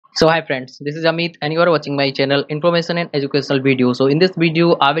So hi friends, this is Amit and you are watching my channel Information and Educational Video. So in this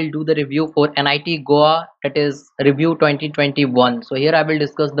video I will do the review for NIT Goa, that is review 2021. So here I will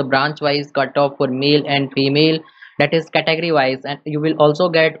discuss the branch wise cutoff for male and female, that is category wise, and you will also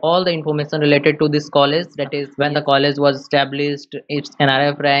get all the information related to this college, that is when the college was established, its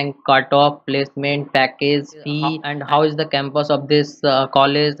NRF rank, cutoff, placement, package, fee, and how is the campus of this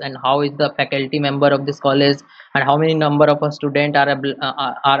college, and how is the faculty member of this college, and how many number of a student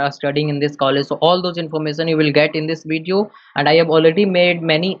are studying in this college. So all those information you will get in this video, and I have already made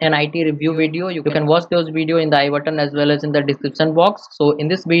many NIT review video. You can watch those video in the I button as well as in the description box. So in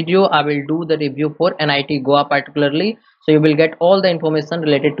this video I will do the review for NIT Goa particularly, so you will get all the information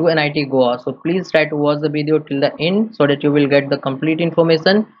related to NIT Goa. So please try to watch the video till the end so that you will get the complete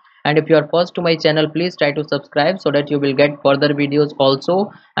information. And if you are first to my channel, please try to subscribe so that you will get further videos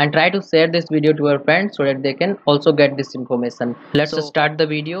also, and try to share this video to your friends so that they can also get this information. Let's start the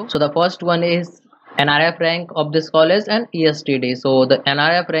video. So the first one is NRF rank of this college and ESTD. So the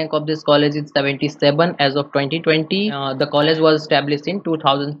NRF rank of this college is 77 as of 2020. The college was established in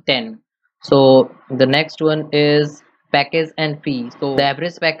 2010. So the next one is package and fee. So the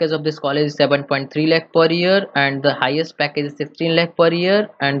average package of this college is 7.3 lakh per year, and the highest package is 16 lakh per year,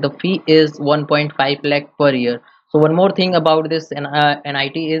 and the fee is 1.5 lakh per year. So one more thing about this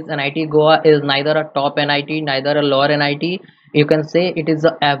NIT is NIT Goa is neither a top NIT, neither a lower NIT. You can say it is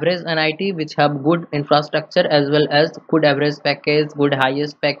the average NIT which have good infrastructure as well as good average package, good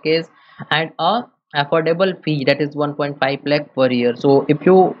highest package, and a affordable fee, that is 1.5 lakh per year. So if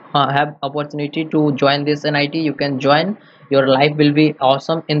you have opportunity to join this NIT, you can join. Your life will be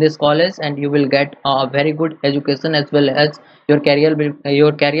awesome in this college, and you will get a very good education as well as your career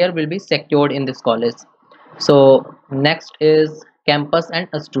will be secured in this college. So next is campus and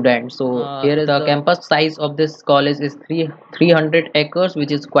a student. So here is the campus size of this college is 300 acres,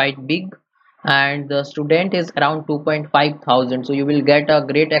 which is quite big, and the student is around 2.5 thousand. So you will get a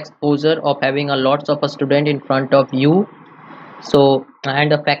great exposure of having a lots of a student in front of you. So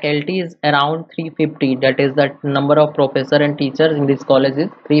and the faculty is around 350, that is the number of professor and teachers in this college is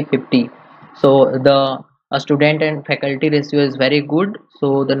 350. So the student and faculty ratio is very good.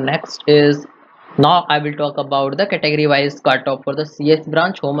 So the next is, now I will talk about the category wise cutoff for the CS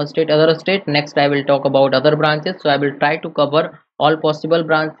branch, home state, other state. Next I will talk about other branches. So I will try to cover all possible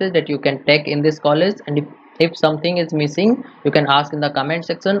branches that you can take in this college, and if something is missing you can ask in the comment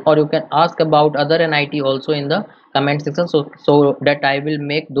section, or you can ask about other NIT also in the comment section, so that I will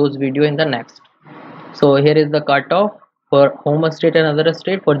make those video in the next. So here is the cutoff for home state and other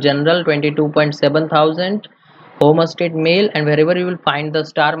state. For general 22.7 thousand, home state male, and wherever you will find the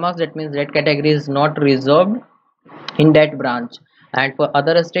star marks, that means that category is not reserved in that branch. And for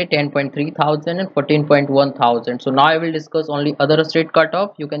other state 10.3 thousand and 14.1 thousand. So now I will discuss only other state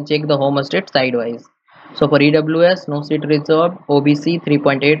cutoff. You can check the home state sidewise. So for EWS, no seat reserved. OBC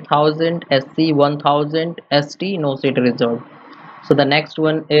 3.8 thousand, SC 1000, ST no seat reserved. So the next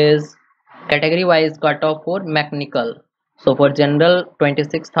one is category wise cutoff for mechanical. So for general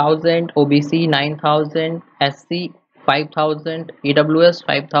 26,000, OBC 9,000, SC 5,000, EWS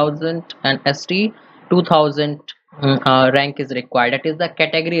 5,000, and ST 2,000 rank is required. That is the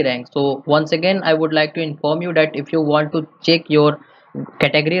category rank. So once again I would like to inform you that if you want to check your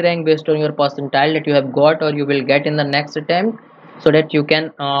category rank based on your percentile that you have got or you will get in the next attempt, so that you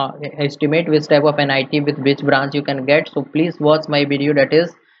can estimate which type of NIT with which branch you can get, so please watch my video, that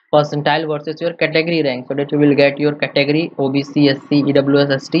is percentile versus your category rank, so that you will get your category OBC, SC,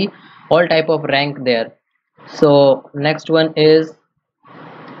 EWS, ST, all type of rank there. So next one is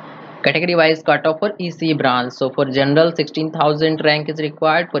category wise cutoff for EC branch. So for general 16,000 rank is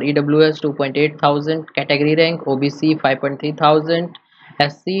required, for EWS 2.8 thousand category rank, OBC 5.3 thousand,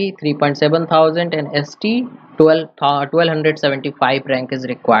 SC 3.7 thousand, and ST 1275 rank is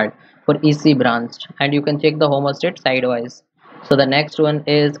required for EC branch, and you can check the home state sidewise. So the next one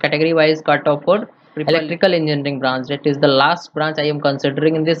is category wise cutoff for electrical engineering branch, that is the last branch I am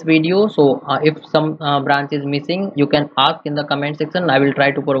considering in this video. So if some branch is missing, you can ask in the comment section. I will try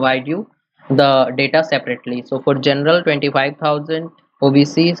to provide you the data separately. So for general 25,000,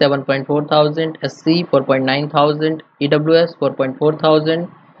 OBC 7.4 thousand, SC 4.9 thousand, EWS 4.4 thousand,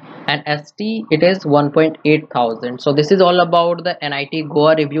 and ST it is 1.8 thousand. So this is all about the NIT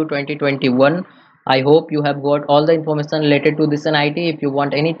Goa review 2021. I hope you have got all the information related to this NIT. If you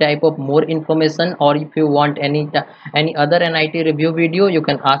want any type of more information, or if you want any other NIT review video, you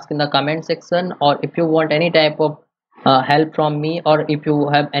can ask in the comment section, or if you want any type of help from me, or if you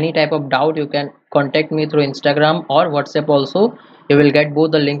have any type of doubt, you can contact me through Instagram or WhatsApp also. You will get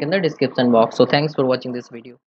both the link in the description box. So thanks for watching this video.